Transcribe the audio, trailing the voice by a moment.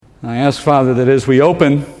I ask, Father, that as we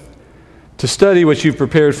open to study what you've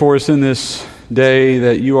prepared for us in this day,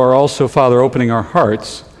 that you are also, Father, opening our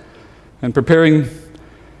hearts and preparing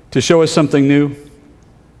to show us something new,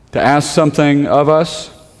 to ask something of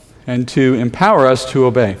us, and to empower us to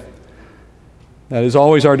obey. That is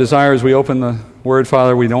always our desire as we open the Word,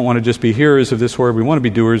 Father. We don't want to just be hearers of this Word. We want to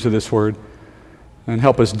be doers of this Word. And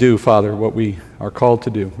help us do, Father, what we are called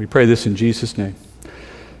to do. We pray this in Jesus' name.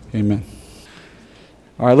 Amen.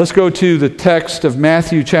 All right, let's go to the text of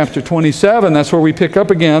Matthew chapter 27. That's where we pick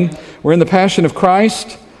up again. We're in the Passion of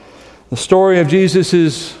Christ. The story of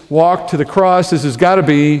Jesus' walk to the cross. This has got to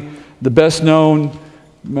be the best known,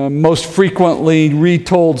 most frequently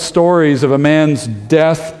retold stories of a man's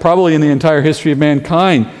death, probably in the entire history of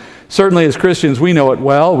mankind. Certainly as Christians, we know it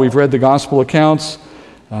well. We've read the gospel accounts.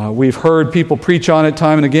 We've heard people preach on it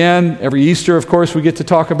time and again. Every Easter, of course, we get to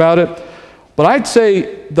talk about it. But I'd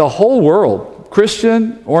say the whole world,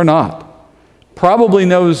 Christian or not, probably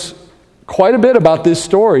knows quite a bit about this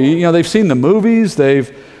story. You know, they've seen the movies, they've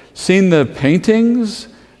seen the paintings,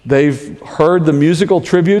 they've heard the musical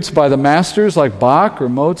tributes by the masters like Bach or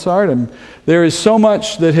Mozart, and there is so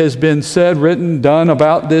much that has been said, written, done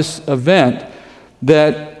about this event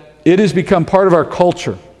that it has become part of our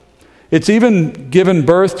culture. It's even given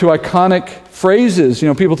birth to iconic phrases. You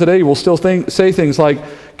know, people today will still say things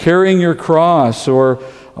like carrying your cross or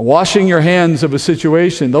washing your hands of a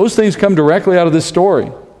situation. Those things come directly out of this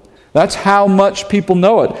story. That's how much people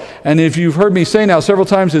know it. And if you've heard me say now several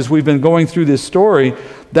times as we've been going through this story,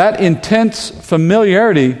 that intense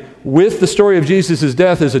familiarity with the story of Jesus'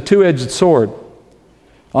 death is a two-edged sword.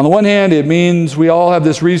 On the one hand, it means we all have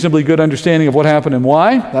this reasonably good understanding of what happened and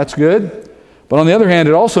why. That's good. But on the other hand,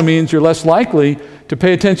 it also means you're less likely to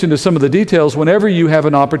pay attention to some of the details whenever you have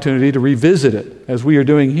an opportunity to revisit it, as we are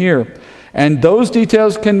doing here. And those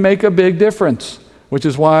details can make a big difference, which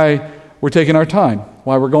is why we're taking our time,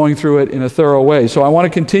 why we're going through it in a thorough way. So I want to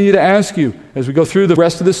continue to ask you, as we go through the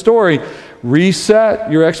rest of the story, reset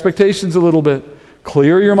your expectations a little bit.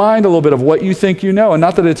 Clear your mind a little bit of what you think you know. And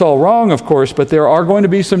not that it's all wrong, of course, but there are going to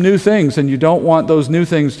be some new things, and you don't want those new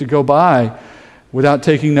things to go by without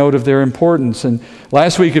taking note of their importance. And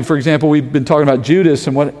last week, for example, we've been talking about Judas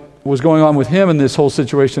and what was going on with him in this whole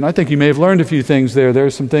situation. I think you may have learned a few things there. There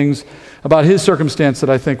are some things about his circumstance that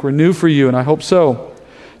I think were new for you, and I hope so.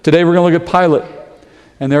 Today we're going to look at Pilate,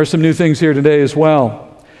 and there are some new things here today as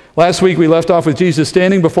well. Last week we left off with Jesus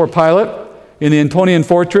standing before Pilate in the Antonian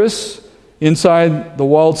fortress inside the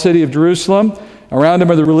walled city of Jerusalem. Around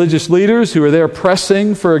him are the religious leaders who are there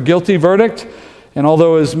pressing for a guilty verdict. And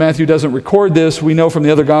although, as Matthew doesn't record this, we know from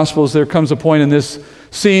the other Gospels there comes a point in this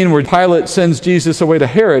scene where Pilate sends Jesus away to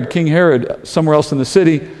Herod, King Herod, somewhere else in the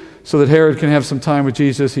city, so that Herod can have some time with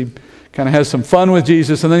Jesus. He kind of has some fun with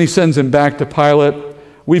Jesus, and then he sends him back to Pilate.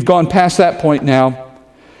 We've gone past that point now.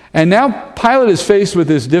 And now Pilate is faced with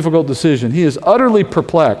this difficult decision. He is utterly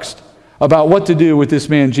perplexed about what to do with this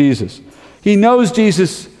man Jesus. He knows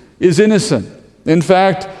Jesus is innocent. In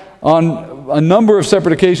fact, on a number of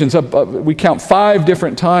separate occasions, we count 5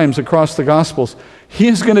 different times across the Gospels, he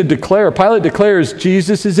is going to declare, Pilate declares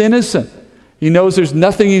Jesus is innocent. He knows there's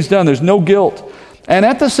nothing he's done, there's no guilt. And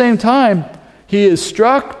at the same time, he is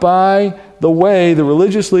struck by the way the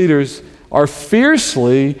religious leaders are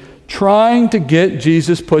fiercely trying to get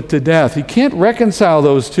Jesus put to death. He can't reconcile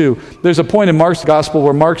those two. There's a point in Mark's Gospel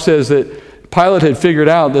where Mark says that Pilate had figured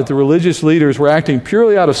out that the religious leaders were acting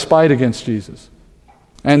purely out of spite against Jesus.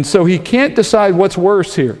 And so he can't decide what's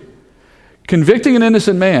worse here, convicting an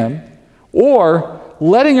innocent man or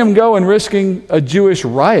letting him go and risking a Jewish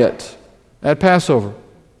riot at Passover.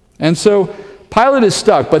 And so Pilate is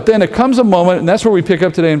stuck, but then it comes a moment, and that's where we pick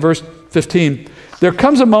up today in verse 15. There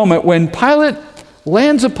comes a moment when Pilate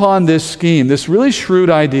lands upon this scheme, this really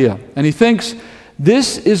shrewd idea, and he thinks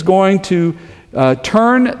this is going to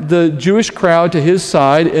turn the Jewish crowd to his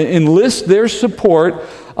side, enlist their support,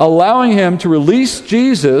 allowing him to release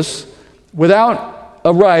Jesus without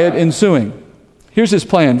a riot ensuing. Here's his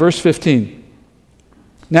plan, verse 15.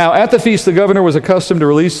 Now, at the feast, the governor was accustomed to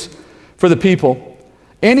release for the people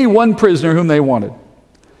any one prisoner whom they wanted.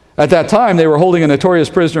 At that time, they were holding a notorious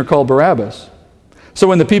prisoner called Barabbas. So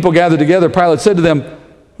when the people gathered together, Pilate said to them,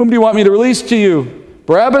 "Whom do you want me to release to you,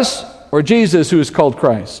 Barabbas or Jesus, who is called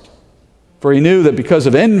Christ?" For he knew that because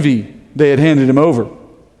of envy, they had handed him over.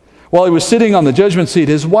 While he was sitting on the judgment seat,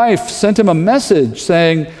 his wife sent him a message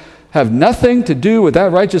saying, "Have nothing to do with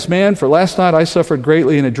that righteous man, for last night I suffered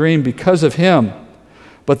greatly in a dream because of him."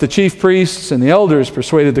 But the chief priests and the elders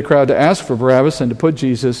persuaded the crowd to ask for Barabbas and to put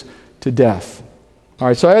Jesus to death. All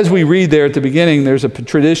right, so as we read there at the beginning, there's a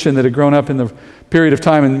tradition that had grown up in the period of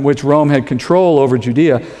time in which Rome had control over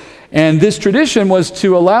Judea. And this tradition was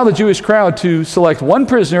to allow the Jewish crowd to select one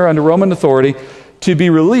prisoner under Roman authority to be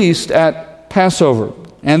released at Passover.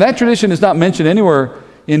 And that tradition is not mentioned anywhere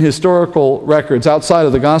in historical records outside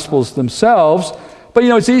of the Gospels themselves. But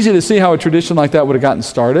it's easy to see how a tradition like that would have gotten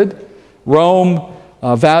started. Rome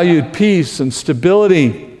valued peace and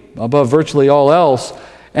stability above virtually all else.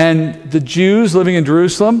 And the Jews living in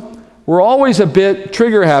Jerusalem were always a bit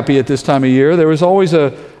trigger happy at this time of year. There was always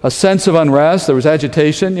a sense of unrest. There was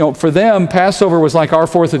agitation. For them, Passover was like our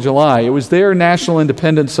 4th of July. It was their national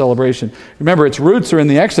independence celebration. Remember, its roots are in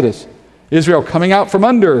the Exodus. Israel coming out from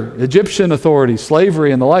under Egyptian authority,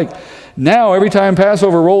 slavery, and the like. Now, every time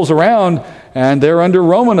Passover rolls around and they're under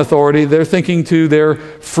Roman authority, they're thinking to their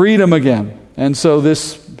freedom again. And so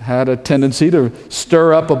this had a tendency to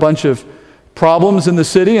stir up a bunch of problems in the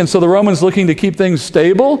city. And so the Romans, looking to keep things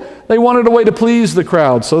stable, they wanted a way to please the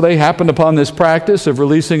crowd. So they happened upon this practice of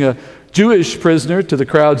releasing a Jewish prisoner to the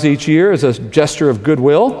crowds each year as a gesture of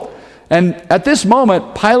goodwill. And at this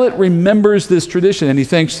moment, Pilate remembers this tradition and he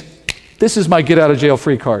thinks, this is my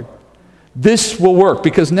get-out-of-jail-free card. This will work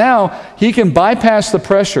because now he can bypass the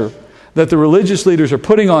pressure that the religious leaders are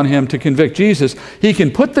putting on him to convict Jesus. He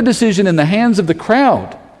can put the decision in the hands of the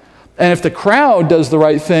crowd. And if the crowd does the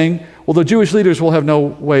right thing, well, the Jewish leaders will have no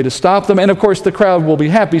way to stop them. And of course, the crowd will be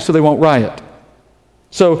happy, so they won't riot.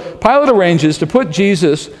 So Pilate arranges to put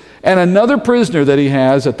Jesus and another prisoner that he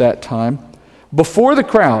has at that time before the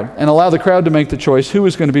crowd and allow the crowd to make the choice who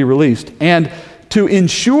is going to be released. And to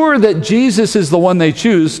ensure that Jesus is the one they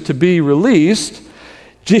choose to be released,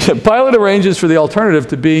 Pilate arranges for the alternative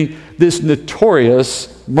to be this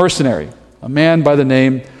notorious mercenary, a man by the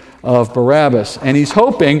name of Barabbas. And he's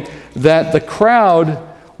hoping that the crowd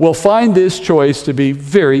will find this choice to be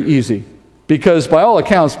very easy. Because by all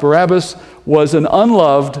accounts, Barabbas was an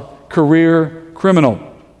unloved career criminal.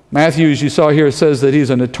 Matthew, as you saw here, says that he's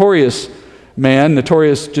a notorious man.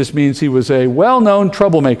 Notorious just means he was a well-known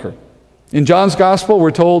troublemaker. In John's Gospel,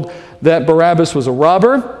 we're told that Barabbas was a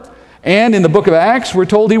robber. And in the book of Acts, we're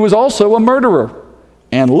told he was also a murderer.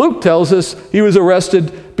 And Luke tells us he was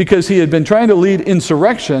arrested because he had been trying to lead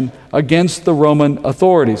insurrection against the Roman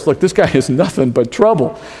authorities. Look, this guy is nothing but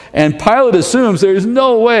trouble. And Pilate assumes there's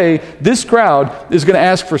no way this crowd is going to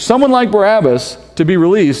ask for someone like Barabbas to be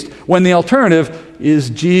released when the alternative is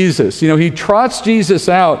Jesus. He trots Jesus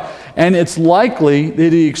out, and it's likely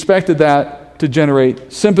that he expected that to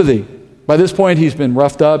generate sympathy. By this point, he's been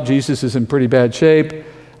roughed up. Jesus is in pretty bad shape.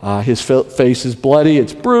 His face is bloody.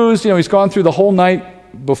 It's bruised. He's gone through the whole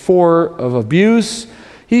night before of abuse.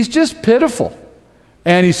 He's just pitiful.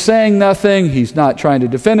 And he's saying nothing. He's not trying to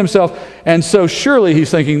defend himself. And so surely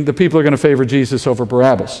he's thinking the people are going to favor Jesus over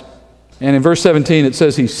Barabbas. And in verse 17, it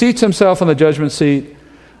says he seats himself on the judgment seat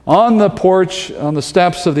on the porch, on the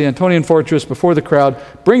steps of the Antonian fortress before the crowd,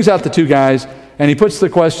 brings out the two guys, and he puts the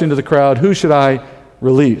question to the crowd, who should I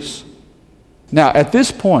release? Now, at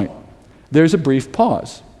this point, there's a brief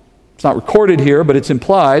pause. It's not recorded here, but it's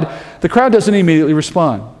implied. The crowd doesn't immediately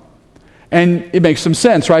respond. And it makes some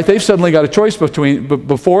sense, right? They've suddenly got a choice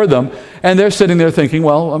before them, and they're sitting there thinking,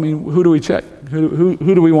 well, who do we check? Who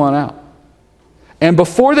do we want out? And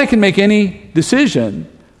before they can make any decision,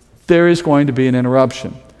 there is going to be an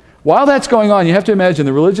interruption. While that's going on, you have to imagine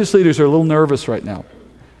the religious leaders are a little nervous right now.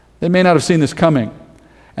 They may not have seen this coming,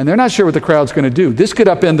 and they're not sure what the crowd's going to do. This could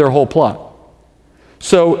upend their whole plot.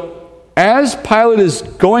 So as Pilate is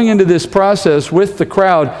going into this process with the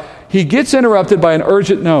crowd, he gets interrupted by an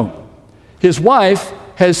urgent note. His wife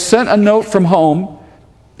has sent a note from home,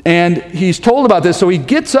 and he's told about this, so he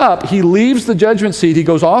gets up, he leaves the judgment seat, he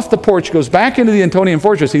goes off the porch, goes back into the Antonian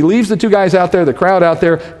fortress, he leaves the two guys out there, the crowd out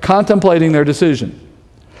there, contemplating their decision.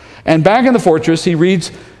 And back in the fortress, he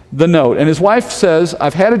reads the note, and his wife says,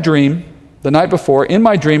 I've had a dream the night before. In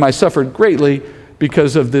my dream, I suffered greatly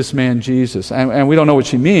because of this man Jesus. And we don't know what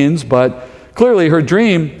she means, but clearly her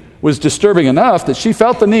dream was disturbing enough that she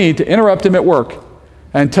felt the need to interrupt him at work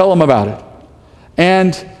and tell him about it.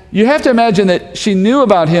 And you have to imagine that she knew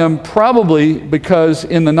about him probably because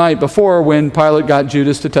in the night before when Pilate got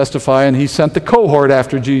Judas to testify and he sent the cohort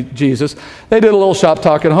after Jesus, they did a little shop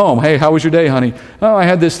talk at home. Hey, how was your day, honey? Oh, I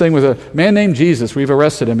had this thing with a man named Jesus. We've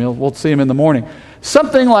arrested him. We'll see him in the morning.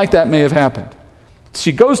 Something like that may have happened.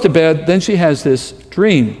 She goes to bed, then she has this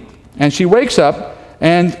dream. And she wakes up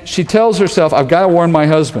and she tells herself, I've got to warn my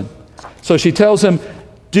husband. So she tells him,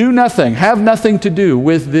 do nothing, have nothing to do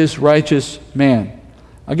with this righteous man.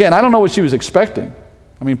 Again, I don't know what she was expecting.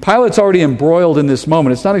 Pilate's already embroiled in this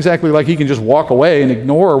moment. It's not exactly like he can just walk away and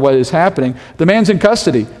ignore what is happening. The man's in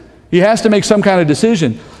custody. He has to make some kind of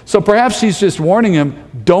decision. So perhaps she's just warning him,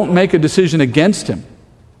 don't make a decision against him.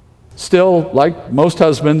 Still, like most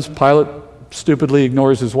husbands, Pilate stupidly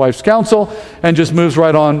ignores his wife's counsel and just moves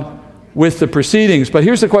right on with the proceedings. But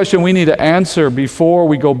here's the question we need to answer before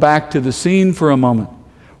we go back to the scene for a moment.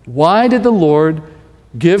 Why did the Lord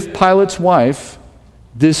give Pilate's wife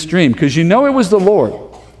this dream? Because you know it was the Lord.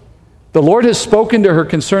 The Lord has spoken to her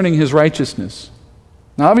concerning his righteousness.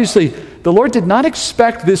 Now, obviously, the Lord did not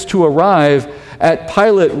expect this to arrive at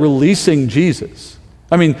Pilate releasing Jesus.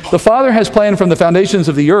 I mean, the Father has planned from the foundations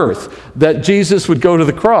of the earth that Jesus would go to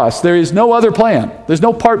the cross. There is no other plan. There's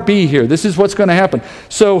no part B here. This is what's going to happen.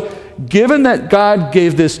 So, given that God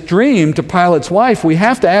gave this dream to Pilate's wife, we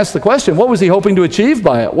have to ask the question, what was he hoping to achieve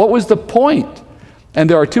by it? What was the point? And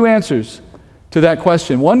there are two answers to that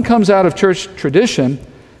question. One comes out of church tradition,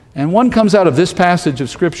 and one comes out of this passage of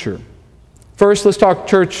Scripture. First, let's talk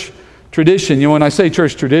church tradition. You know, when I say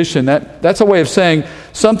church tradition, that's a way of saying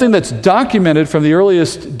something that's documented from the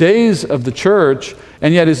earliest days of the church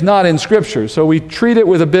and yet is not in Scripture. So we treat it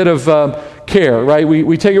with a bit of care, right?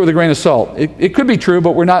 We take it with a grain of salt. It could be true,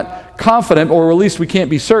 but we're not confident, or at least we can't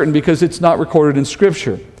be certain because it's not recorded in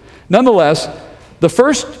Scripture. Nonetheless, the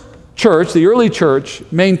first church, the early church,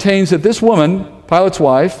 maintains that this woman, Pilate's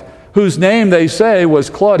wife, whose name they say was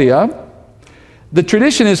Claudia, the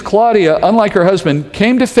tradition is Claudia, unlike her husband,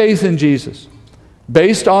 came to faith in Jesus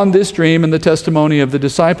based on this dream and the testimony of the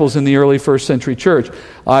disciples in the early first century church.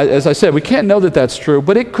 As I said, we can't know that that's true,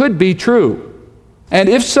 but it could be true. And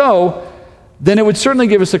if so, then it would certainly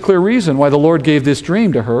give us a clear reason why the Lord gave this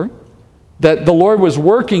dream to her, that the Lord was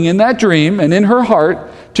working in that dream and in her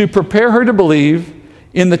heart to prepare her to believe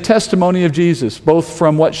in the testimony of Jesus, both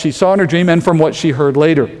from what she saw in her dream and from what she heard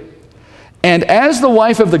later. And as the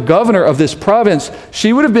wife of the governor of this province,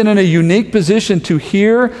 she would have been in a unique position to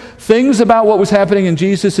hear things about what was happening in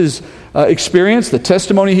Jesus' experience, the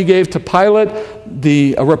testimony he gave to Pilate,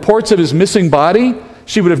 the reports of his missing body.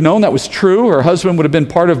 She would have known that was true. Her husband would have been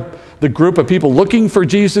part of the group of people looking for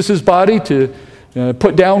Jesus' body to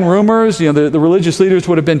put down rumors. You know, the religious leaders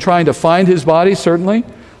would have been trying to find his body, certainly.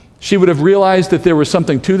 She would have realized that there was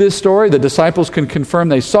something to this story. The disciples can confirm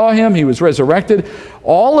they saw him. He was resurrected.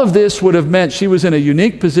 All of this would have meant she was in a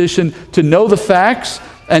unique position to know the facts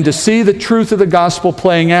and to see the truth of the gospel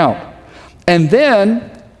playing out. And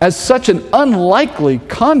then, as such an unlikely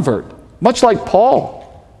convert, much like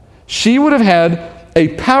Paul, she would have had a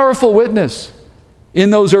powerful witness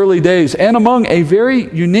in those early days and among a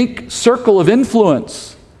very unique circle of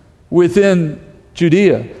influence within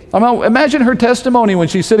Judea. Imagine her testimony when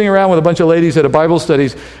she's sitting around with a bunch of ladies at a Bible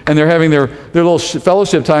studies and they're having their little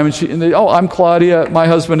fellowship time and I'm Claudia, my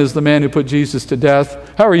husband is the man who put Jesus to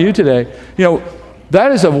death. How are you today? You know,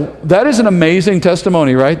 that is an amazing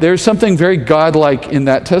testimony, right? There's something very godlike in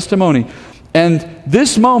that testimony. And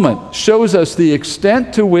this moment shows us the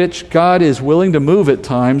extent to which God is willing to move at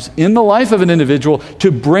times in the life of an individual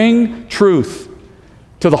to bring truth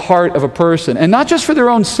to the heart of a person. And not just for their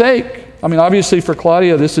own sake. I mean, obviously for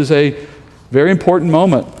Claudia, this is a very important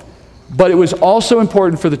moment. But it was also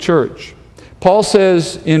important for the church. Paul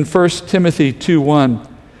says in 1 Timothy 2:1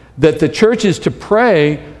 that the church is to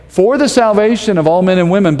pray for the salvation of all men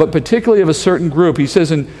and women, but particularly of a certain group. He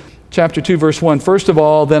says in chapter 2, verse 1, "First of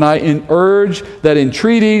all, then I urge that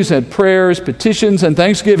entreaties and prayers, petitions and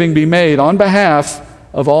thanksgiving be made on behalf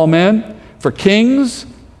of all men, for kings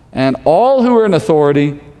and all who are in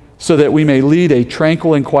authority, so that we may lead a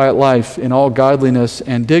tranquil and quiet life in all godliness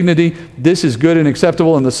and dignity. This is good and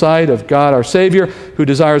acceptable in the sight of God our Savior, who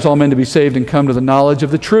desires all men to be saved and come to the knowledge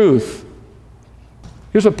of the truth."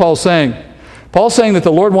 Here's what Paul's saying. Paul's saying that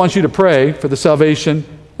the Lord wants you to pray for the salvation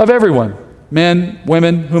of everyone, men,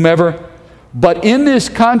 women, whomever. But in this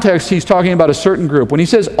context, he's talking about a certain group. When he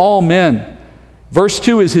says all men, verse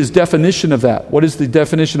 2 is his definition of that. What is the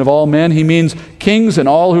definition of all men? He means kings and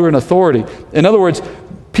all who are in authority. In other words,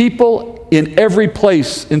 people in every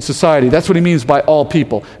place in society. That's what he means by all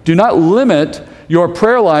people. Do not limit your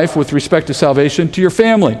prayer life with respect to salvation to your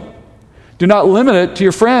family. Do not limit it to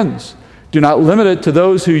your friends. Do not limit it to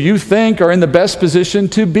those who you think are in the best position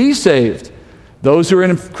to be saved. Those who are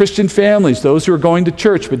in Christian families, those who are going to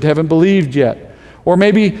church but haven't believed yet. Or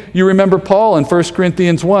maybe you remember Paul in 1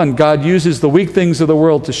 Corinthians 1. God uses the weak things of the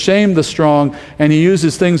world to shame the strong, and he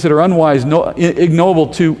uses things that are unwise, ignoble,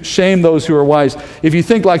 to shame those who are wise. If you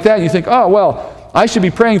think like that, you think, oh, well, I should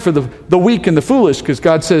be praying for the weak and the foolish, because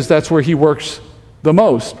God says that's where he works the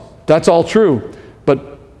most. That's all true.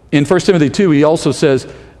 But in 1 Timothy 2, he also says,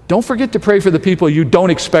 don't forget to pray for the people you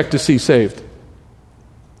don't expect to see saved.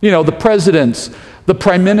 You know, the presidents, the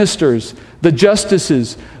prime ministers, the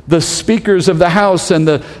justices, the speakers of the House and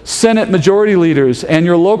the Senate majority leaders, and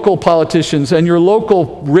your local politicians, and your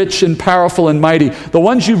local rich and powerful and mighty, the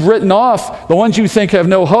ones you've written off, the ones you think have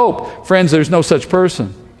no hope. Friends, there's no such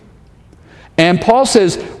person. And Paul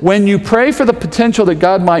says, when you pray for the potential that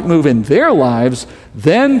God might move in their lives,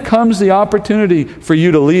 then comes the opportunity for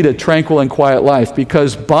you to lead a tranquil and quiet life.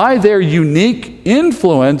 Because by their unique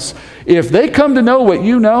influence, if they come to know what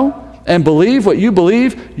you know and believe what you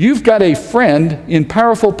believe, you've got a friend in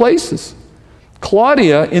powerful places.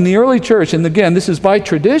 Claudia in the early church, and again, this is by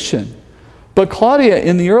tradition, but Claudia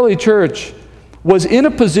in the early church was in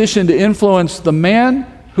a position to influence the man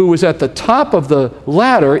who was at the top of the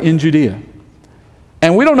ladder in Judea.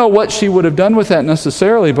 And we don't know what she would have done with that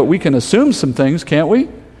necessarily, but we can assume some things, can't we?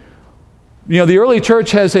 You know, the early church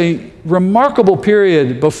has a remarkable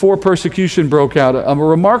period before persecution broke out, a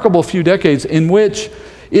remarkable few decades in which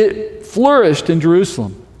it flourished in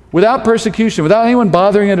Jerusalem without persecution, without anyone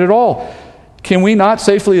bothering it at all. Can we not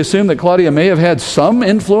safely assume that Claudia may have had some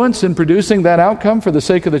influence in producing that outcome for the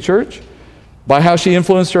sake of the church by how she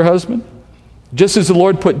influenced her husband? Just as the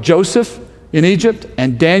Lord put Joseph in Egypt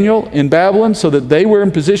and Daniel in Babylon so that they were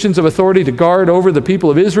in positions of authority to guard over the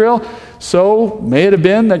people of Israel, so may it have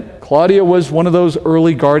been that Claudia was one of those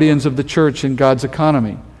early guardians of the church in God's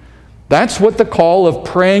economy. That's what the call of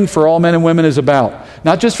praying for all men and women is about.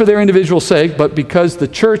 Not just for their individual sake, but because the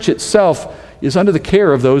church itself is under the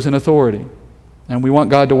care of those in authority. And we want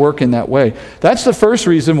God to work in that way. That's the first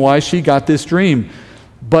reason why she got this dream.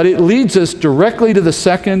 But it leads us directly to the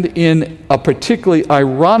second in a particularly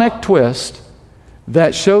ironic twist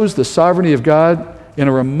that shows the sovereignty of God in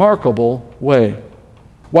a remarkable way.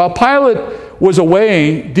 While Pilate was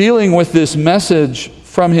away dealing with this message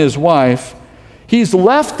from his wife, he's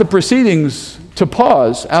left the proceedings to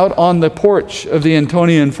pause out on the porch of the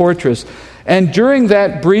Antonian fortress. And during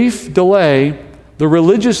that brief delay, the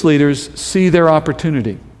religious leaders see their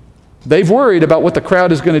opportunity. They've worried about what the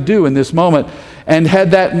crowd is going to do in this moment. And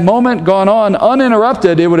had that moment gone on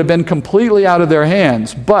uninterrupted, it would have been completely out of their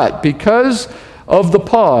hands. But because of the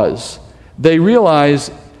pause, they realize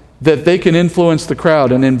that they can influence the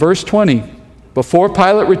crowd. And in verse 20, before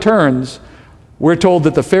Pilate returns, we're told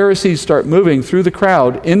that the Pharisees start moving through the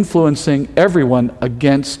crowd, influencing everyone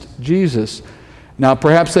against Jesus. Now,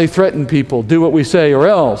 perhaps they threatened people, do what we say or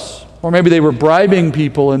else. Or maybe they were bribing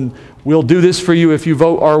people and we'll do this for you if you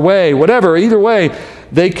vote our way. Whatever, either way,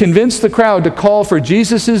 they convinced the crowd to call for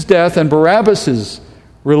Jesus' death and Barabbas'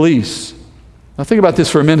 release. Now think about this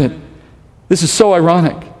for a minute. This is so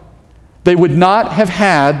ironic. They would not have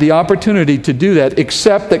had the opportunity to do that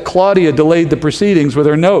except that Claudia delayed the proceedings with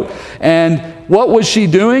her note. And what was she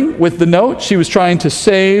doing with the note? She was trying to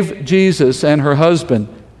save Jesus and her husband.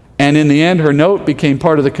 And in the end, her note became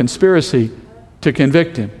part of the conspiracy to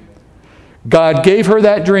convict him. God gave her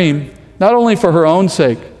that dream, not only for her own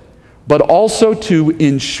sake, but also to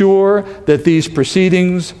ensure that these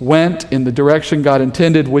proceedings went in the direction God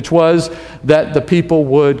intended, which was that the people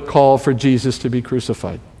would call for Jesus to be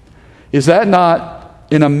crucified. Is that not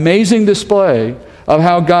an amazing display of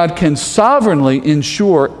how God can sovereignly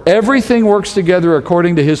ensure everything works together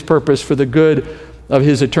according to His purpose for the good of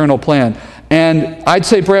His eternal plan? And I'd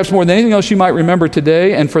say perhaps more than anything else you might remember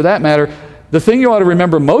today, and for that matter, the thing you ought to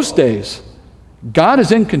remember most days, God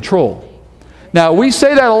is in control. Now, we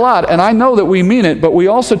say that a lot, and I know that we mean it, but we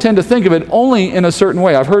also tend to think of it only in a certain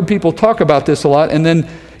way. I've heard people talk about this a lot, and then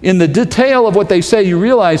in the detail of what they say, you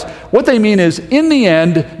realize what they mean is, in the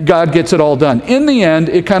end, God gets it all done. In the end,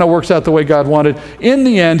 it kind of works out the way God wanted. In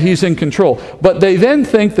the end, He's in control. But they then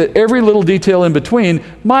think that every little detail in between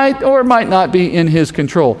might or might not be in His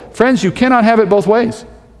control. Friends, you cannot have it both ways.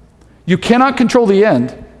 You cannot control the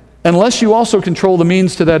end unless you also control the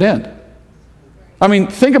means to that end. I mean,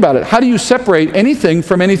 think about it. How do you separate anything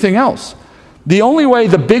from anything else? The only way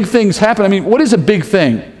the big things happen, I mean, what is a big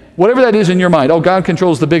thing? Whatever that is in your mind. Oh, God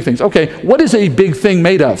controls the big things. Okay, what is a big thing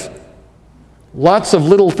made of? Lots of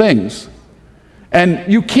little things.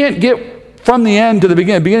 And you can't get from the end to the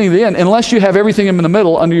beginning to the end, unless you have everything in the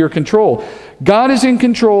middle under your control. God is in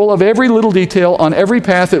control of every little detail on every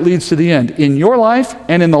path that leads to the end, in your life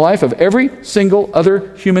and in the life of every single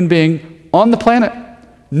other human being on the planet.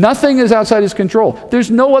 Nothing is outside His control. There's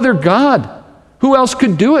no other God. Who else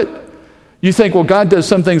could do it? You think, well, God does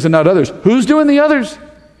some things and not others. Who's doing the others?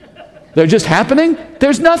 They're just happening?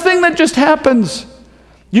 There's nothing that just happens.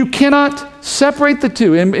 You cannot separate the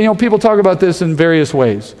two. And people talk about this in various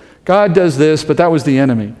ways. God does this, but that was the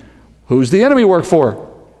enemy. Who's the enemy work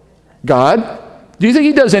for? God. Do you think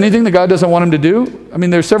He does anything that God doesn't want Him to do? I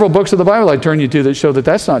mean, there's several books of the Bible I'd turn you to that show that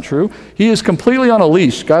that's not true. He is completely on a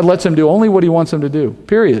leash. God lets Him do only what He wants Him to do,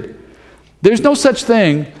 period. There's no such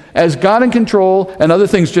thing as God in control and other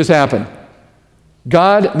things just happen.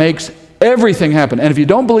 God makes everything happen. And if you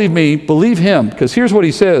don't believe me, believe him. Because here's what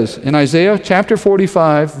he says in Isaiah chapter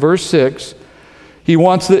 45, verse 6.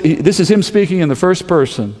 This is him speaking in the first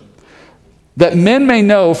person. That men may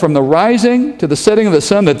know from the rising to the setting of the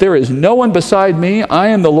sun that there is no one beside me. I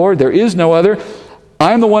am the Lord, there is no other.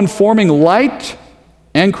 I am the one forming light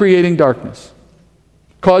and creating darkness,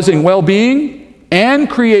 causing well-being and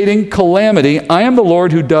creating calamity. I am the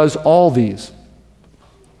Lord who does all these.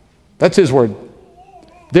 That's his word.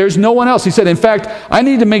 There's no one else. He said, in fact, I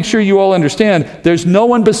need to make sure you all understand there's no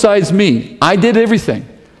one besides me. I did everything.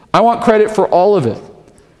 I want credit for all of it.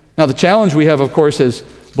 Now, the challenge we have, of course, as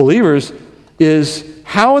believers is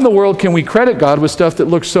how in the world can we credit God with stuff that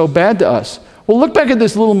looks so bad to us? Well, look back at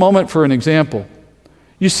this little moment for an example.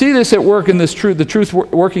 You see this at work in the truth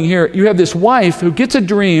working here. You have this wife who gets a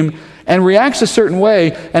dream and reacts a certain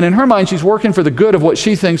way, and in her mind she's working for the good of what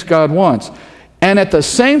she thinks God wants. And at the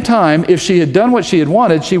same time, if she had done what she had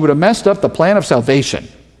wanted, she would have messed up the plan of salvation.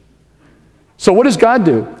 So what does God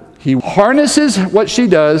do? He harnesses what she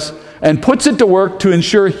does and puts it to work to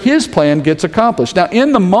ensure his plan gets accomplished. Now,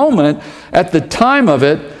 in the moment, at the time of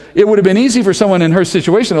it, it would have been easy for someone in her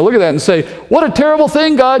situation to look at that and say, what a terrible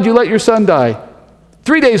thing, God, you let your son die.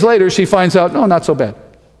 3 days later, she finds out, no, not so bad.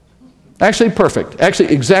 Actually, perfect.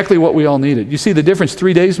 Actually, exactly what we all needed. You see the difference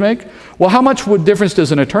 3 days make? Well, how much difference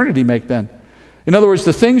does an eternity make then? In other words,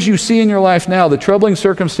 the things you see in your life now, the troubling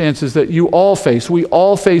circumstances that you all face, we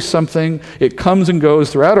all face something. It comes and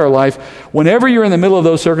goes throughout our life. Whenever you're in the middle of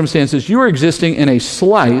those circumstances, you are existing in a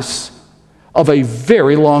slice of a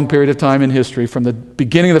very long period of time in history, from the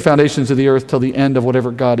beginning of the foundations of the earth till the end of whatever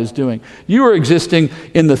God is doing. You are existing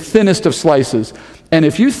in the thinnest of slices. And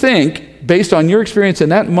if you think, based on your experience in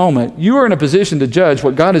that moment, you are in a position to judge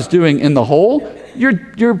what God is doing in the whole,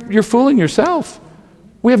 you're fooling yourself.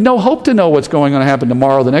 We have no hope to know what's going to happen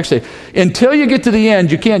tomorrow, the next day. Until you get to the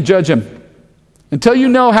end, you can't judge him. Until you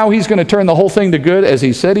know how he's going to turn the whole thing to good, as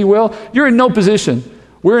he said he will, you're in no position.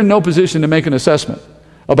 We're in no position to make an assessment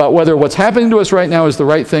about whether what's happening to us right now is the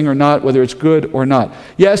right thing or not, whether it's good or not.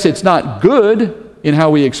 Yes, it's not good in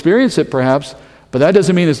how we experience it, perhaps, but that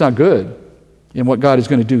doesn't mean it's not good in what God is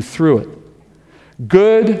going to do through it.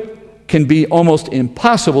 Good can be almost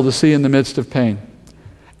impossible to see in the midst of pain.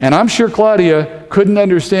 And I'm sure Claudia couldn't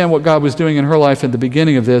understand what God was doing in her life at the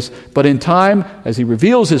beginning of this, but in time, as he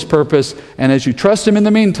reveals his purpose, and as you trust him in the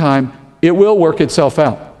meantime, it will work itself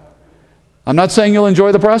out. I'm not saying you'll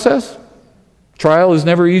enjoy the process. Trial is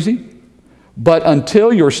never easy. But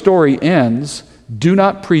until your story ends, do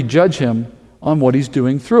not prejudge him on what he's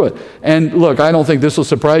doing through it. And look, I don't think this will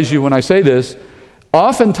surprise you when I say this.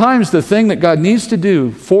 Oftentimes, the thing that God needs to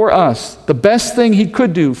do for us, the best thing he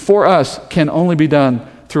could do for us, can only be done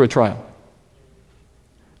through a trial.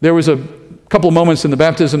 There was a couple of moments in the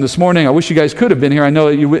baptism this morning. I wish you guys could have been here. I know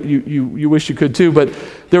that you wish you could too, but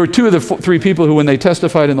there were two of the three people who, when they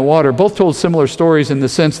testified in the water, both told similar stories in the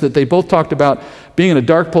sense that they both talked about being in a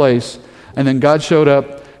dark place, and then God showed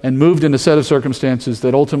up and moved in a set of circumstances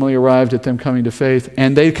that ultimately arrived at them coming to faith.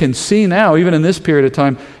 And they can see now, even in this period of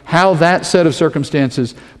time, how that set of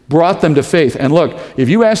circumstances brought them to faith. And look, if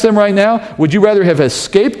you ask them right now, would you rather have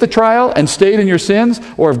escaped the trial and stayed in your sins,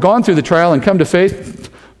 or have gone through the trial and come to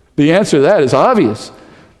faith? The answer to that is obvious.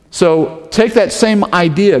 So take that same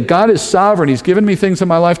idea. God is sovereign. He's given me things in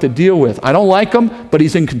my life to deal with. I don't like them, but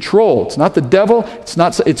he's in control. It's not the devil.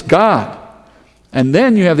 It's God. And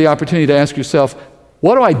then you have the opportunity to ask yourself,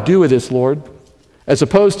 what do I do with this, Lord? As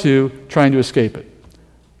opposed to trying to escape it,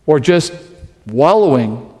 or just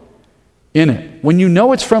wallowing in it. When you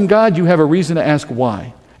know it's from God, you have a reason to ask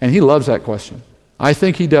why. And he loves that question. I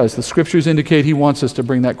think he does. The scriptures indicate he wants us to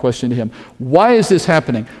bring that question to him. Why is this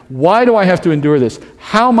happening? Why do I have to endure this?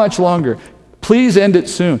 How much longer? Please end it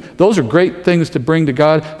soon. Those are great things to bring to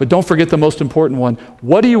God, but don't forget the most important one.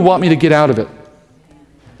 What do you want me to get out of it?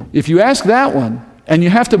 If you ask that one, and you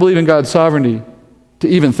have to believe in God's sovereignty to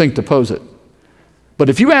even think to pose it. But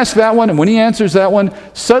if you ask that one, and when he answers that one,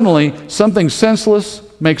 suddenly something senseless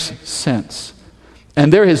makes sense.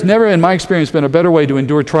 And there has never, in my experience, been a better way to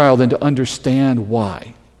endure trial than to understand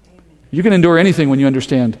why. You can endure anything when you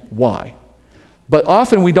understand why. But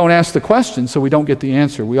often we don't ask the question, so we don't get the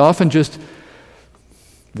answer. We often just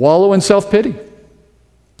wallow in self-pity.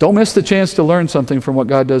 Don't miss the chance to learn something from what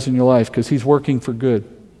God does in your life, because he's working for good.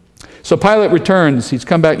 So Pilate returns. He's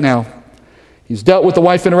come back now. He's dealt with the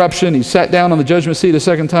wife interruption. He's sat down on the judgment seat a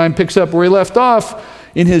second time, picks up where he left off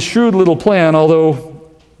in his shrewd little plan, although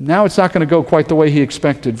now it's not going to go quite the way he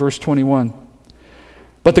expected. Verse 21.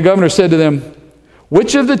 But the governor said to them,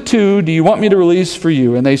 "Which of the two do you want me to release for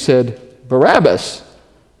you?" And they said, Barabbas.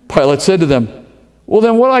 Pilate said to them, well,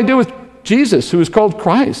 then what do I do with Jesus, who is called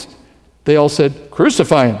Christ? They all said,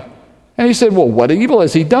 crucify him. And he said, well, what evil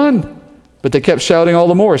has he done? But they kept shouting all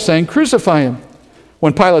the more, saying, crucify him.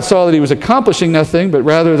 When Pilate saw that he was accomplishing nothing, but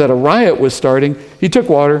rather that a riot was starting, he took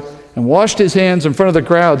water and washed his hands in front of the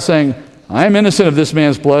crowd, saying, I am innocent of this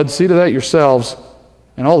man's blood. See to that yourselves.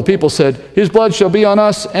 And all the people said, his blood shall be on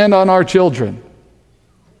us and on our children.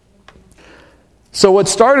 So what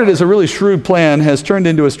started as a really shrewd plan has turned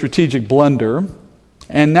into a strategic blunder.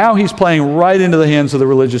 And now he's playing right into the hands of the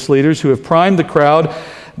religious leaders who have primed the crowd.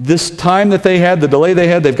 This time that they had, the delay they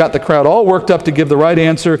had, they've got the crowd all worked up to give the right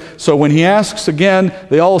answer. So when he asks again,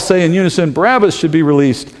 they all say in unison, Barabbas should be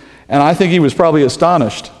released. And I think he was probably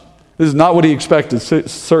astonished. This is not what he expected,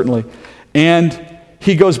 certainly. And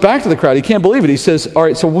he goes back to the crowd. He can't believe it. He says, all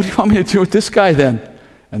right, so what do you want me to do with this guy then?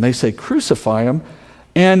 And they say, crucify him.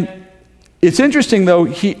 And it's interesting, though,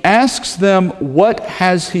 he asks them, what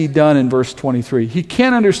has he done in verse 23? He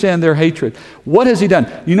can't understand their hatred. What has he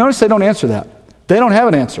done? You notice they don't answer that. They don't have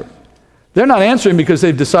an answer. They're not answering because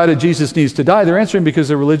they've decided Jesus needs to die. They're answering because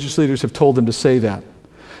the religious leaders have told them to say that.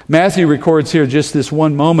 Matthew records here just this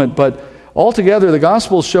one moment, but altogether the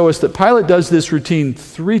Gospels show us that Pilate does this routine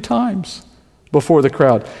 3 times before the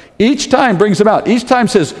crowd. Each time brings them out. Each time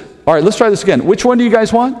says, all right, let's try this again. Which one do you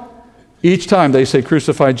guys want? Each time they say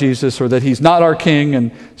crucify Jesus or that he's not our king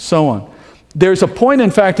and so on. There's a point,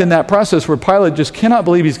 in fact, in that process where Pilate just cannot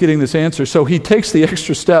believe he's getting this answer. So he takes the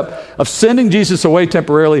extra step of sending Jesus away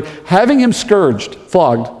temporarily, having him scourged,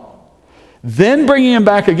 flogged, then bringing him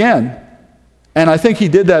back again. And I think he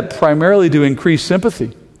did that primarily to increase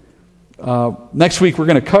sympathy. Next week we're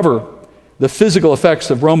going to cover the physical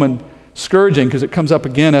effects of Roman scourging because it comes up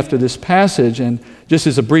again after this passage. And just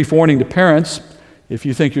as a brief warning to parents, if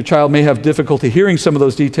you think your child may have difficulty hearing some of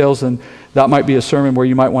those details, then that might be a sermon where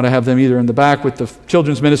you might want to have them either in the back with the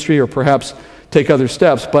children's ministry or perhaps take other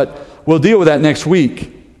steps. But we'll deal with that next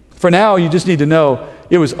week. For now, you just need to know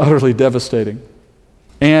it was utterly devastating.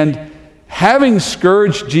 And having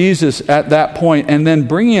scourged Jesus at that point and then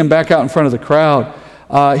bringing him back out in front of the crowd,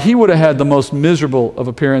 he would have had the most miserable of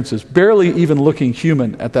appearances, barely even looking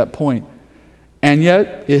human at that point. And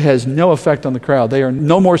yet, it has no effect on the crowd. They are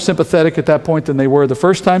no more sympathetic at that point than they were the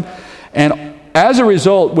first time. And as a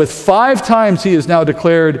result, with 5 times he has now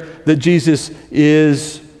declared that Jesus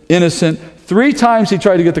is innocent. 3 times he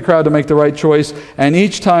tried to get the crowd to make the right choice. And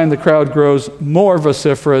each time the crowd grows more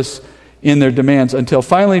vociferous in their demands until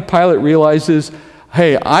finally Pilate realizes,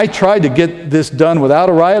 hey, I tried to get this done without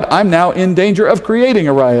a riot. I'm now in danger of creating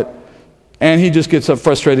a riot. And he just gets up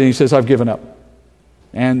frustrated and he says, I've given up.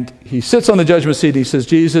 And he sits on the judgment seat. He says,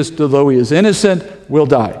 Jesus, though he is innocent, will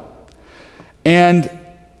die. And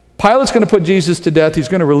Pilate's going to put Jesus to death. He's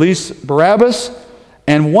going to release Barabbas.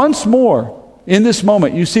 And once more, in this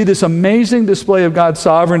moment, you see this amazing display of God's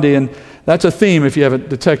sovereignty. And that's a theme, if you haven't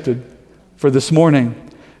detected, for this morning.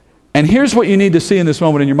 And here's what you need to see in this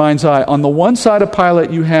moment in your mind's eye. On the one side of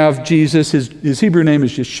Pilate, you have Jesus. His Hebrew name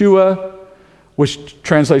is Yeshua, which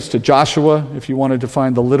translates to Joshua, if you wanted to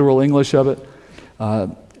find the literal English of it.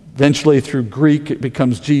 Eventually, through Greek, it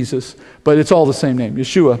becomes Jesus. But it's all the same name,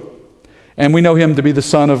 Yeshua. And we know him to be the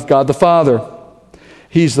Son of God the Father.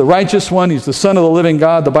 He's the righteous one. He's the Son of the living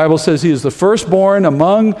God. The Bible says he is the firstborn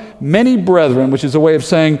among many brethren, which is a way of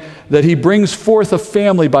saying that he brings forth a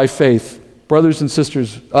family by faith. Brothers and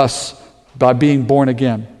sisters, us, by being born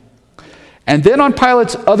again. And then on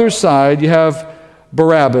Pilate's other side, you have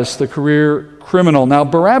Barabbas, the career criminal. Now,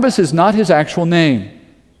 Barabbas is not his actual name,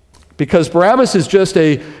 because Barabbas is just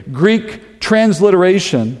a Greek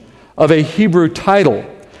transliteration of a Hebrew title.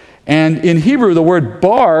 And in Hebrew, the word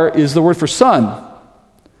bar is the word for son.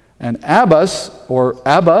 And Abbas, or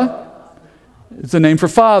Abba, is the name for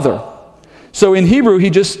father. So in Hebrew, he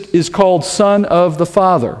just is called Son of the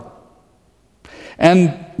Father. And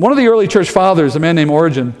one of the early church fathers, a man named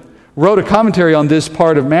Origen, wrote a commentary on this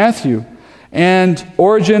part of Matthew. And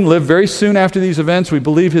Origen lived very soon after these events. We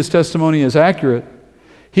believe his testimony is accurate.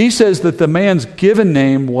 He says that the man's given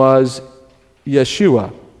name was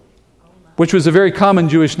Yeshua, which was a very common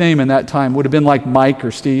Jewish name in that time. Would have been like Mike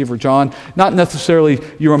or Steve or John. Not necessarily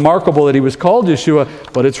remarkable that he was called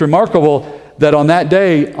Yeshua, but it's remarkable that on that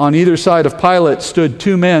day, on either side of Pilate, stood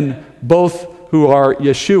 2 men, both who are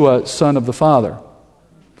Yeshua, Son of the Father.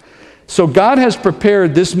 So God has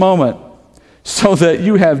prepared this moment so that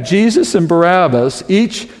you have Jesus and Barabbas,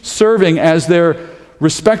 each serving as their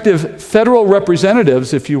respective federal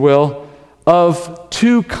representatives, if you will, of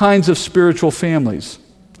 2 kinds of spiritual families.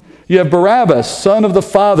 You have Barabbas, son of the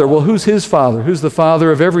Father. Well, who's his father? Who's the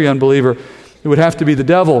father of every unbeliever? It would have to be the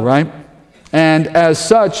devil, right? And as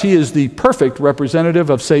such, he is the perfect representative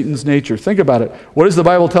of Satan's nature. Think about it. What does the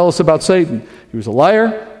Bible tell us about Satan? He was a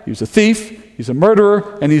liar, he was a thief, he's a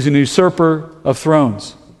murderer, and he's an usurper of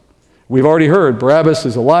thrones. We've already heard Barabbas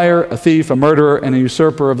is a liar, a thief, a murderer, and a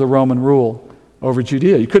usurper of the Roman rule over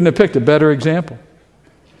Judea. You couldn't have picked a better example.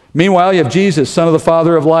 Meanwhile, you have Jesus, Son of the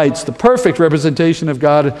Father of lights, the perfect representation of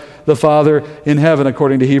God the Father in heaven,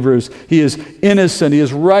 according to Hebrews. He is innocent, he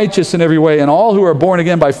is righteous in every way, and all who are born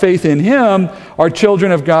again by faith in him are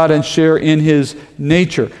children of God and share in his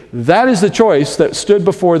nature. That is the choice that stood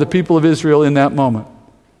before the people of Israel in that moment.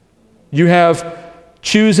 You have them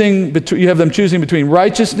choosing between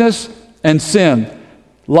righteousness and sin,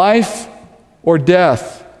 life or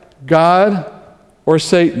death, God or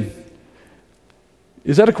Satan.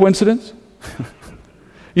 Is that a coincidence?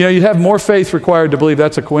 You'd have more faith required to believe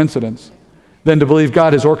that's a coincidence than to believe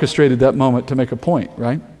God has orchestrated that moment to make a point,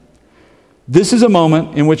 right? This is a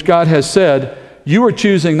moment in which God has said, you are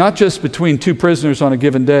choosing not just between two prisoners on a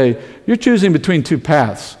given day, you're choosing between two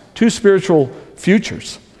paths, two spiritual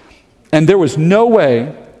futures. And there was no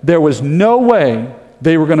way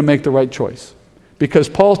they were going to make the right choice. Because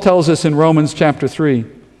Paul tells us in Romans chapter 3,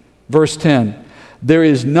 verse 10, there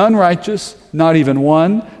is none righteous, not even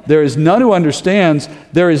one. There is none who understands.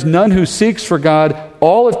 There is none who seeks for God.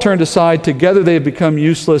 All have turned aside. Together they have become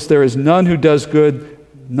useless. There is none who does good.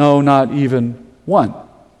 No, not even one.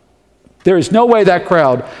 There is no way that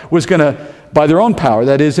crowd was going to, by their own power,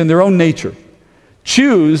 that is, in their own nature,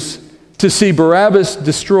 choose to see Barabbas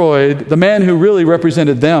destroyed, the man who really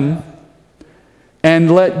represented them,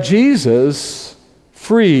 and let Jesus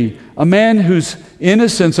free, a man whose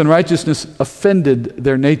innocence and righteousness offended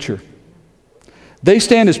their nature. They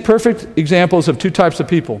stand as perfect examples of two types of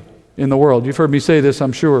people in the world. You've heard me say this,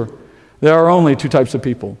 I'm sure. There are only two types of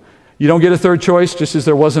people. You don't get a third choice, just as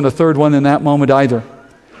there wasn't a third one in that moment either.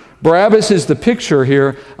 Barabbas is the picture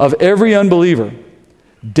here of every unbeliever,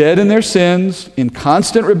 dead in their sins, in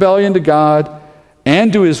constant rebellion to God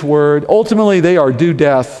and to his word. Ultimately, they are due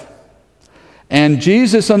death. And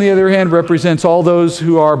Jesus, on the other hand, represents all those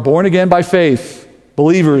who are born again by faith,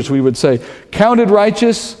 believers, we would say, counted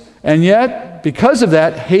righteous, and yet, because of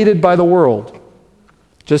that, hated by the world,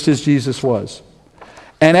 just as Jesus was.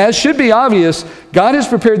 And as should be obvious, God has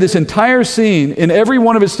prepared this entire scene in every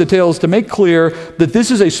one of its details to make clear that this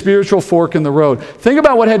is a spiritual fork in the road. Think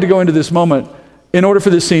about what had to go into this moment in order for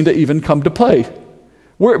this scene to even come to play.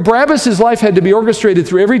 Barabbas' life had to be orchestrated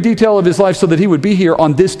through every detail of his life so that he would be here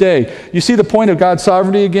on this day. You see the point of God's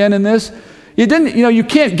sovereignty again in this? You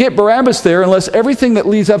can't get Barabbas there unless everything that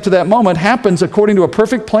leads up to that moment happens according to a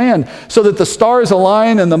perfect plan so that the stars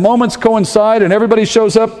align and the moments coincide and everybody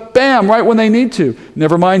shows up, bam, right when they need to.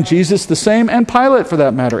 Never mind Jesus the same, and Pilate for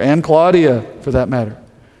that matter, and Claudia for that matter.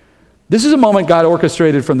 This is a moment God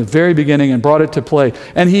orchestrated from the very beginning and brought it to play.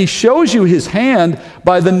 And he shows you his hand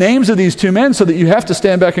by the names of these two men so that you have to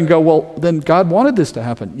stand back and go, well, then God wanted this to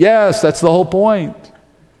happen. Yes, that's the whole point.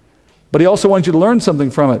 But he also wants you to learn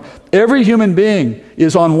something from it. Every human being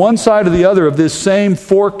is on one side or the other of this same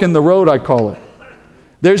fork in the road, I call it.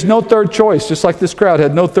 There's no third choice, just like this crowd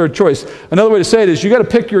had no third choice. Another way to say it is you got to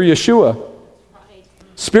pick your Yeshua.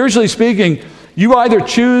 Spiritually speaking, you either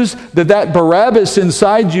choose that Barabbas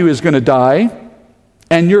inside you is going to die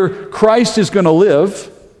and your Christ is going to live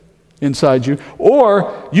inside you,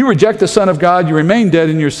 or you reject the Son of God, you remain dead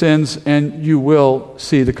in your sins, and you will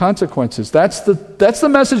see the consequences. That's the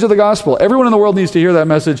message of the gospel. Everyone in the world needs to hear that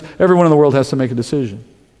message. Everyone in the world has to make a decision.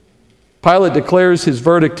 Pilate declares his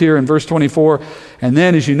verdict here in verse 24, and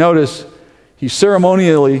then, as you notice, he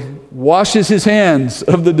ceremonially washes his hands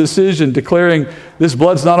of the decision, declaring, this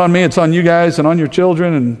blood's not on me, it's on you guys and on your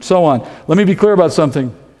children, and so on. Let me be clear about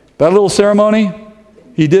something. That little ceremony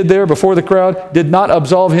he did there before the crowd did not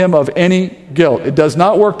absolve him of any guilt. It does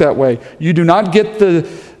not work that way. You do not get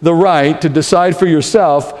the right to decide for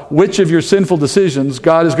yourself which of your sinful decisions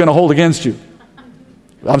God is going to hold against you.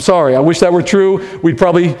 I'm sorry, I wish that were true. We'd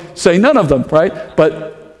probably say none of them, right?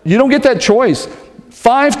 But you don't get that choice.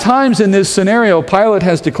 5 times in this scenario, Pilate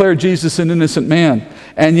has declared Jesus an innocent man.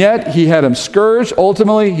 And yet, he had him scourged.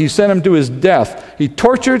 Ultimately, he sent him to his death. He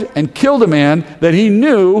tortured and killed a man that he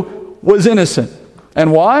knew was innocent.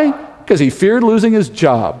 And why? Because he feared losing his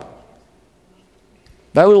job.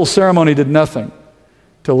 That little ceremony did nothing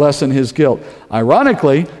to lessen his guilt.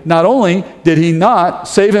 Ironically, not only did he not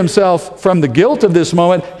save himself from the guilt of this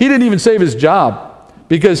moment, he didn't even save his job.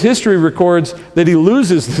 Because history records that he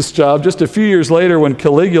loses this job just a few years later when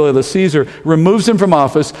Caligula, the Caesar, removes him from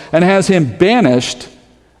office and has him banished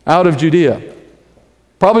out of Judea.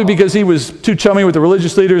 Probably because he was too chummy with the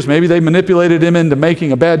religious leaders. Maybe they manipulated him into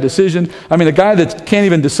making a bad decision. I mean, a guy that can't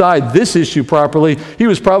even decide this issue properly, he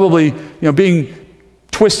was probably, being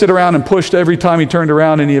twisted around and pushed every time he turned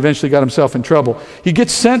around, and he eventually got himself in trouble. He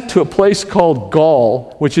gets sent to a place called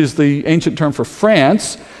Gaul, which is the ancient term for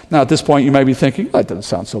France. Now, at this point, you might be thinking, that doesn't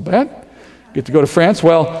sound so bad. Get to go to France.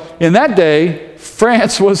 Well, in that day,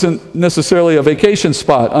 France wasn't necessarily a vacation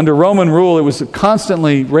spot. Under Roman rule, it was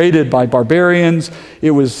constantly raided by barbarians.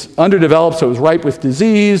 It was underdeveloped, so it was ripe with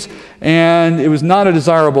disease, and it was not a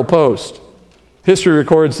desirable post. History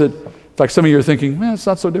records that, in fact, some of you are thinking, it's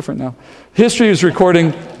not so different now. History is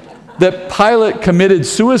recording that Pilate committed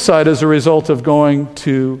suicide as a result of going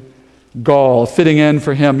to Gaul, a fitting end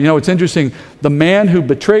for him. It's interesting, the man who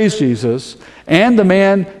betrays Jesus and the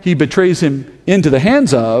man he betrays him into the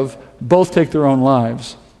hands of both take their own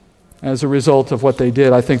lives as a result of what they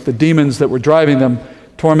did. I think the demons that were driving them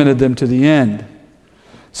tormented them to the end.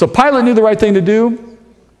 So Pilate knew the right thing to do,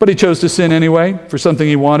 but he chose to sin anyway for something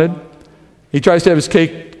he wanted. He tries to have his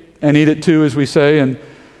cake and eat it too, as we say, and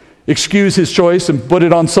excuse his choice and put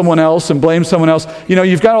it on someone else and blame someone else.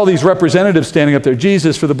 You've got all these representatives standing up there,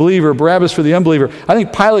 Jesus for the believer, Barabbas for the unbeliever. I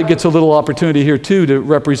think Pilate gets a little opportunity here too to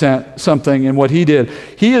represent something in what he did.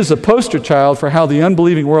 He is a poster child for how the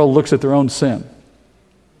unbelieving world looks at their own sin.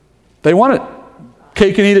 They want it,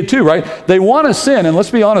 cake and eat it too, right? They want to sin, and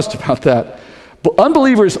let's be honest about that. But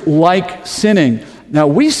unbelievers like sinning. Now,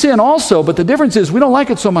 we sin also, but the difference is we don't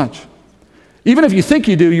like it so much. Even if you think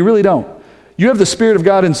you do, you really don't. You have the Spirit of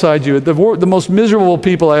God inside you. The most miserable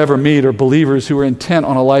people I ever meet are believers who are intent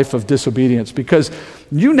on a life of disobedience, because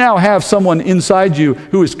you now have someone inside you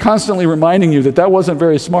who is constantly reminding you that wasn't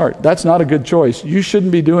very smart. That's not a good choice. You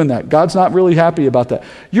shouldn't be doing that. God's not really happy about that.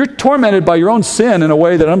 You're tormented by your own sin in a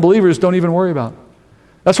way that unbelievers don't even worry about.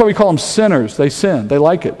 That's why we call them sinners. They sin. They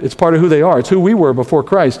like it. It's part of who they are. It's who we were before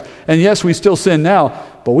Christ. And yes, we still sin now,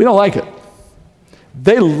 but we don't like it.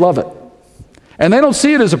 They love it. And they don't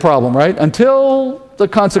see it as a problem, right? Until the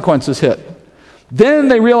consequences hit. Then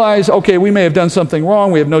they realize, okay, we may have done something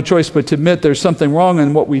wrong. We have no choice but to admit there's something wrong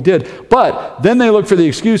in what we did. But then they look for the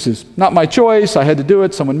excuses. Not my choice. I had to do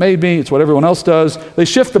it. Someone made me. It's what everyone else does. They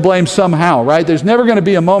shift the blame somehow, right? There's never going to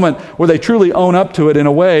be a moment where they truly own up to it in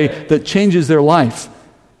a way that changes their life.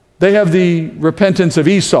 They have the repentance of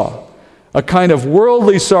Esau, a kind of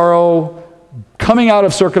worldly sorrow coming out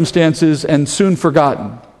of circumstances and soon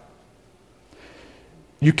forgotten.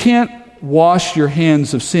 You can't wash your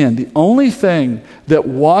hands of sin. The only thing that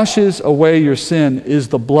washes away your sin is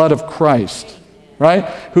the blood of Christ, right?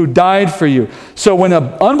 Who died for you. So when an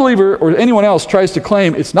unbeliever or anyone else tries to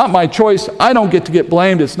claim, it's not my choice, I don't get to get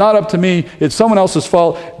blamed, it's not up to me, it's someone else's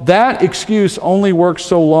fault, that excuse only works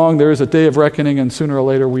so long. There is a day of reckoning, and sooner or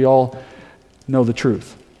later we all know the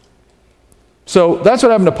truth. So that's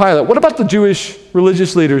what happened to Pilate. What about the Jewish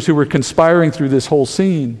religious leaders who were conspiring through this whole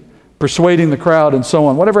scene, persuading the crowd and so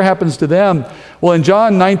on? Whatever happens to them? Well, in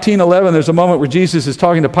John 19:11, there's a moment where Jesus is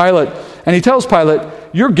talking to Pilate, and he tells Pilate,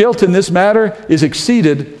 your guilt in this matter is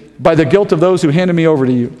exceeded by the guilt of those who handed me over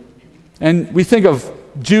to you. And we think of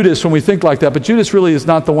Judas when we think like that, but Judas really is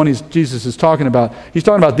not the one Jesus is talking about. He's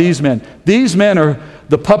talking about these men. These men are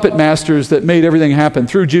the puppet masters that made everything happen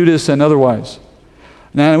through Judas and otherwise.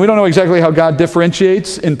 Now, we don't know exactly how God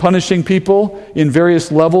differentiates in punishing people in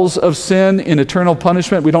various levels of sin, in eternal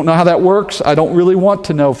punishment. We don't know how that works. I don't really want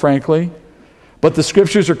to know, frankly. But the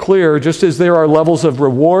Scriptures are clear. Just as there are levels of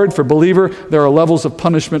reward for believer, there are levels of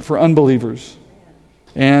punishment for unbelievers.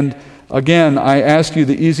 And again, I ask you,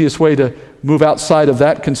 the easiest way to move outside of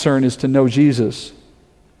that concern is to know Jesus.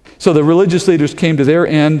 So the religious leaders came to their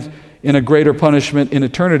end in a greater punishment in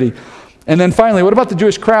eternity. And then finally, what about the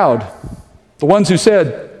Jewish crowd? The ones who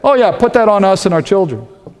said, oh yeah, put that on us and our children.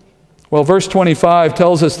 Well, verse 25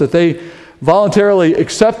 tells us that they voluntarily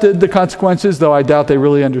accepted the consequences, though I doubt they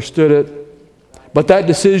really understood it. But that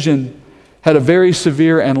decision had a very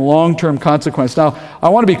severe and long-term consequence. Now, I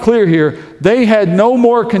want to be clear here. They had no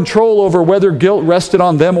more control over whether guilt rested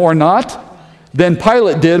on them or not than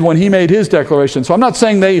Pilate did when he made his declaration. So I'm not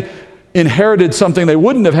saying they inherited something they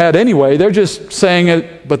wouldn't have had anyway. They're just saying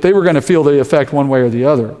it, but they were going to feel the effect one way or the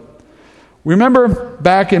other. Remember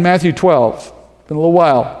back in Matthew 12, it's been a little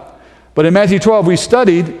while, but in Matthew 12 we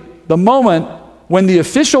studied the moment when the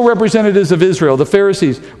official representatives of Israel, the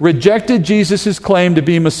Pharisees, rejected Jesus' claim to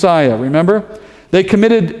be Messiah. Remember? They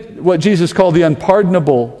committed what Jesus called the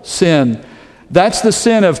unpardonable sin. That's the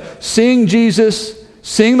sin of seeing Jesus,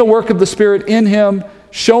 seeing the work of the Spirit in him,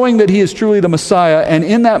 showing that he is truly the Messiah, and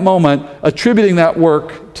in that moment attributing that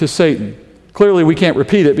work to Satan. Clearly, we can't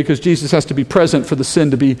repeat it because Jesus has to be present for the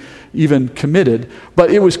sin to be even committed.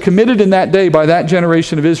 But it was committed in that day by that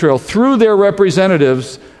generation of Israel through their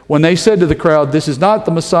representatives when they said to the crowd, "This is not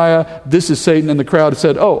the Messiah, this is Satan." And the crowd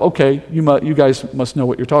said, "Oh, okay, you guys must know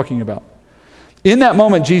what you're talking about." In that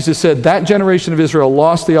moment, Jesus said that generation of Israel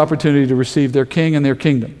lost the opportunity to receive their king and their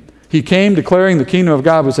kingdom. He came declaring the kingdom of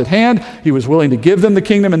God was at hand. He was willing to give them the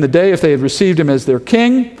kingdom in the day if they had received him as their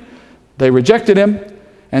king. They rejected him.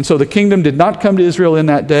 And so the kingdom did not come to Israel in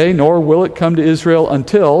that day, nor will it come to Israel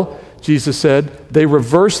until, Jesus said, they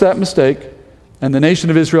reverse that mistake and the nation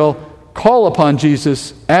of Israel call upon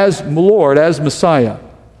Jesus as Lord, as Messiah.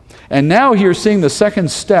 And now you're seeing the second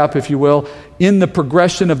step, if you will, in the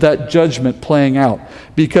progression of that judgment playing out.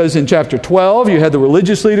 Because in chapter 12, you had the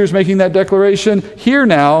religious leaders making that declaration. Here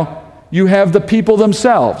now, you have the people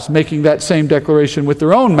themselves making that same declaration with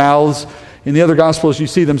their own mouths. In the other Gospels, you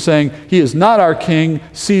see them saying, "He is not our king,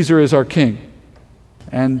 Caesar is our king."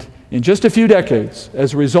 And in just a few decades,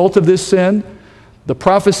 as a result of this sin, the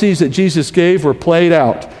prophecies that Jesus gave were played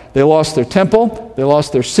out. They lost their temple, they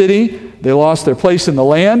lost their city, they lost their place in the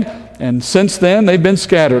land, and since then they've been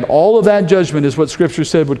scattered. All of that judgment is what Scripture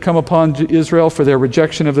said would come upon Israel for their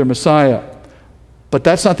rejection of their Messiah. But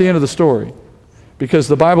that's not the end of the story, because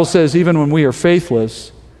the Bible says even when we are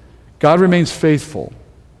faithless, God remains faithful.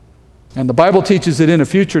 And the Bible teaches that in a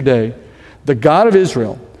future day, the God of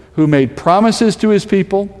Israel, who made promises to his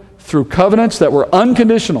people through covenants that were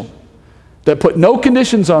unconditional, that put no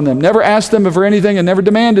conditions on them, never asked them for anything and never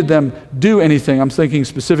demanded them do anything. I'm thinking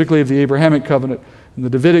specifically of the Abrahamic covenant and the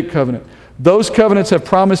Davidic covenant. Those covenants have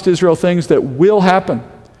promised Israel things that will happen.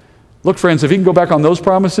 Look, friends, if he can go back on those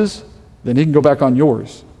promises, then he can go back on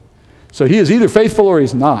yours. So he is either faithful or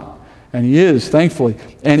he's not. And he is, thankfully.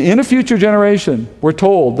 And in a future generation, we're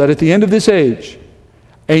told that at the end of this age,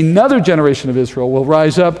 another generation of Israel will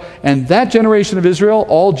rise up, and that generation of Israel,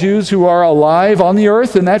 all Jews who are alive on the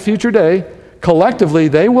earth in that future day, collectively,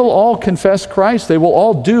 they will all confess Christ. They will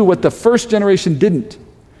all do what the first generation didn't.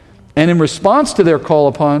 And in response to their call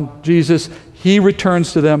upon Jesus, he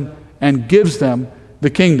returns to them and gives them the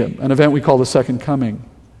kingdom, an event we call the second coming.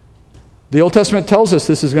 The Old Testament tells us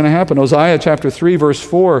this is going to happen. Hosea chapter 3, verse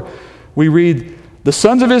 4, we read, "The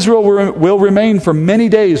sons of Israel will remain for many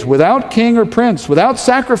days without king or prince, without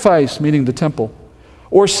sacrifice," meaning the temple,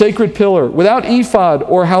 "or sacred pillar, without ephod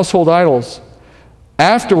or household idols.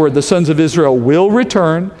 Afterward, the sons of Israel will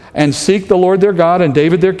return and seek the Lord their God and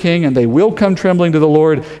David their king, and they will come trembling to the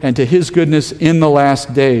Lord and to his goodness in the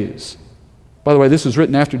last days." By the way, this was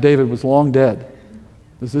written after David was long dead.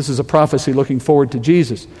 This is a prophecy looking forward to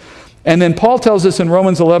Jesus. And then Paul tells us in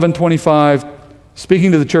Romans 11:25,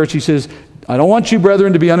 speaking to the church, he says, "I don't want you,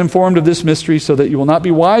 brethren, to be uninformed of this mystery, so that you will not be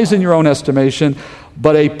wise in your own estimation,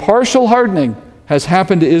 but a partial hardening has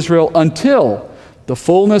happened to Israel until the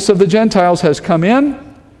fullness of the Gentiles has come in."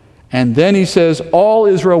 And then he says, all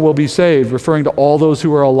Israel will be saved, referring to all those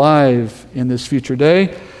who are alive in this future day.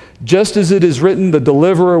 "Just as it is written, the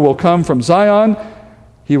deliverer will come from Zion.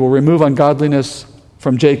 He will remove ungodliness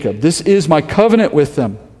from Jacob. This is my covenant with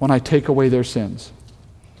them when I take away their sins."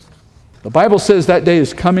 The Bible says that day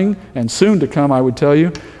is coming, and soon to come, I would tell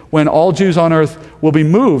you, when all Jews on earth will be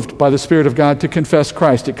moved by the Spirit of God to confess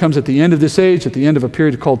Christ. It comes at the end of this age, at the end of a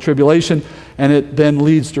period called tribulation, and it then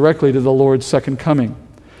leads directly to the Lord's second coming.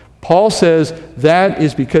 Paul says that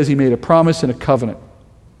is because he made a promise in a covenant,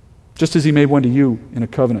 just as he made one to you in a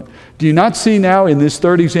covenant. Do you not see now in this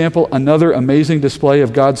third example another amazing display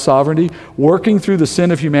of God's sovereignty, working through the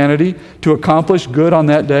sin of humanity to accomplish good on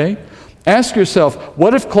that day? Ask yourself,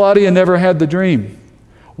 what if Claudia never had the dream?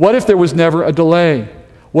 What if there was never a delay?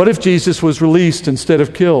 What if Jesus was released instead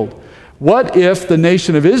of killed? What if the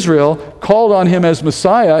nation of Israel called on him as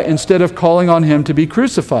Messiah instead of calling on him to be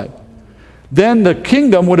crucified? Then the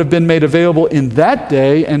kingdom would have been made available in that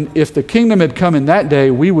day, and if the kingdom had come in that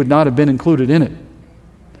day, we would not have been included in it.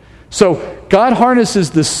 So God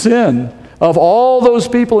harnesses the sin of all those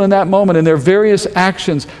people in that moment and their various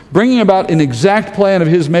actions, bringing about an exact plan of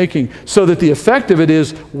his making, so that the effect of it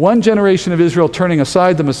is one generation of Israel turning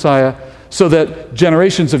aside the Messiah so that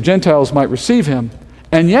generations of Gentiles might receive him.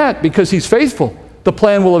 And yet, because he's faithful, the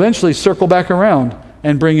plan will eventually circle back around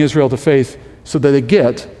and bring Israel to faith so that they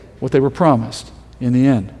get what they were promised in the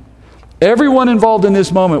end. Everyone involved in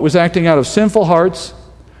this moment was acting out of sinful hearts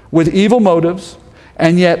with evil motives,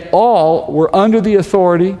 and yet all were under the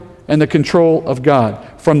authority and the control of God.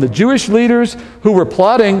 From the Jewish leaders who were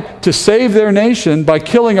plotting to save their nation by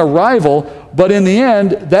killing a rival, but in the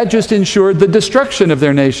end, that just ensured the destruction of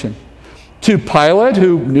their nation. To Pilate,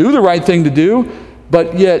 who knew the right thing to do,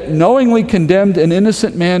 but yet knowingly condemned an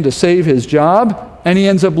innocent man to save his job, and he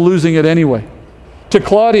ends up losing it anyway. To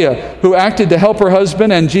Claudia, who acted to help her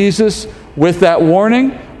husband and Jesus with that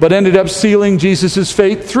warning, but ended up sealing Jesus'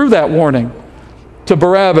 fate through that warning. To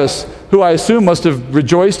Barabbas, who I assume must have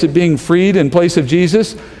rejoiced at being freed in place of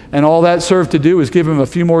Jesus, and all that served to do was give him a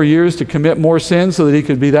few more years to commit more sins so that he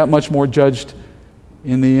could be that much more judged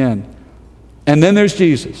in the end. And then there's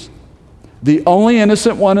Jesus, the only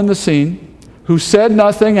innocent one in the scene, who said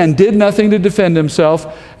nothing and did nothing to defend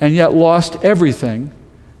himself, and yet lost everything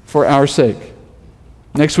for our sake.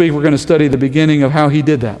 Next week, we're going to study the beginning of how he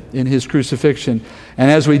did that in his crucifixion.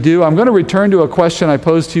 And as we do, I'm going to return to a question I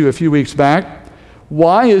posed to you a few weeks back.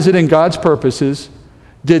 Why is it in God's purposes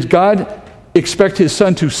did God expect his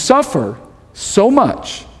son to suffer so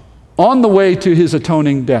much on the way to his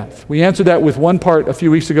atoning death? We answered that with one part a few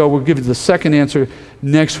weeks ago. We'll give you the second answer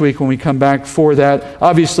next week when we come back for that.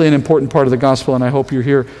 Obviously an important part of the gospel, and I hope you're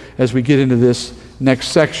here as we get into this next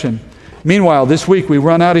section. Meanwhile, this week we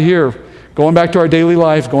run out of here, going back to our daily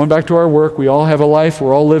life, going back to our work. We all have a life.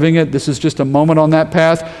 We're all living it. This is just a moment on that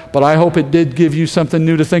path, but I hope it did give you something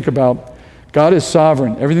new to think about. God is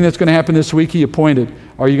sovereign. Everything that's going to happen this week, he appointed.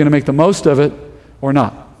 Are you going to make the most of it or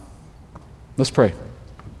not? Let's pray.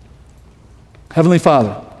 Heavenly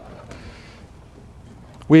Father,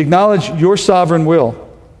 we acknowledge your sovereign will.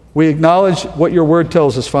 We acknowledge what your word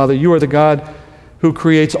tells us, Father. You are the God who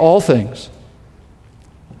creates all things,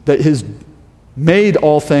 that has made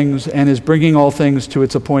all things and is bringing all things to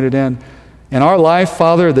its appointed end. In our life,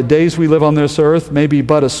 Father, the days we live on this earth may be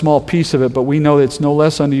but a small piece of it, but we know that it's no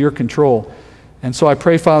less under your control. And so I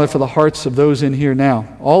pray, Father, for the hearts of those in here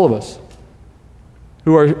now, all of us,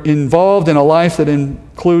 who are involved in a life that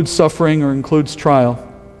includes suffering or includes trial,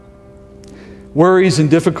 worries and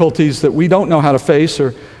difficulties that we don't know how to face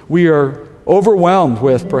or we are overwhelmed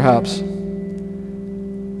with, perhaps.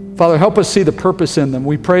 Father, help us see the purpose in them.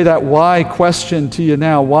 We pray that why question to you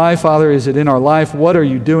now. Why, Father, is it in our life? What are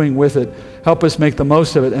you doing with it? Help us make the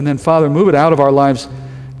most of it. And then, Father, move it out of our lives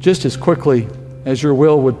just as quickly as your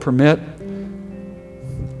will would permit.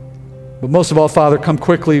 But most of all, Father, come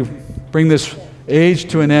quickly. Bring this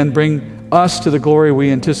age to an end. Bring us to the glory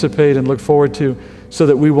we anticipate and look forward to, so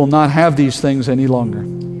that we will not have these things any longer.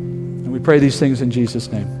 And we pray these things in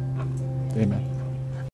Jesus' name. Amen.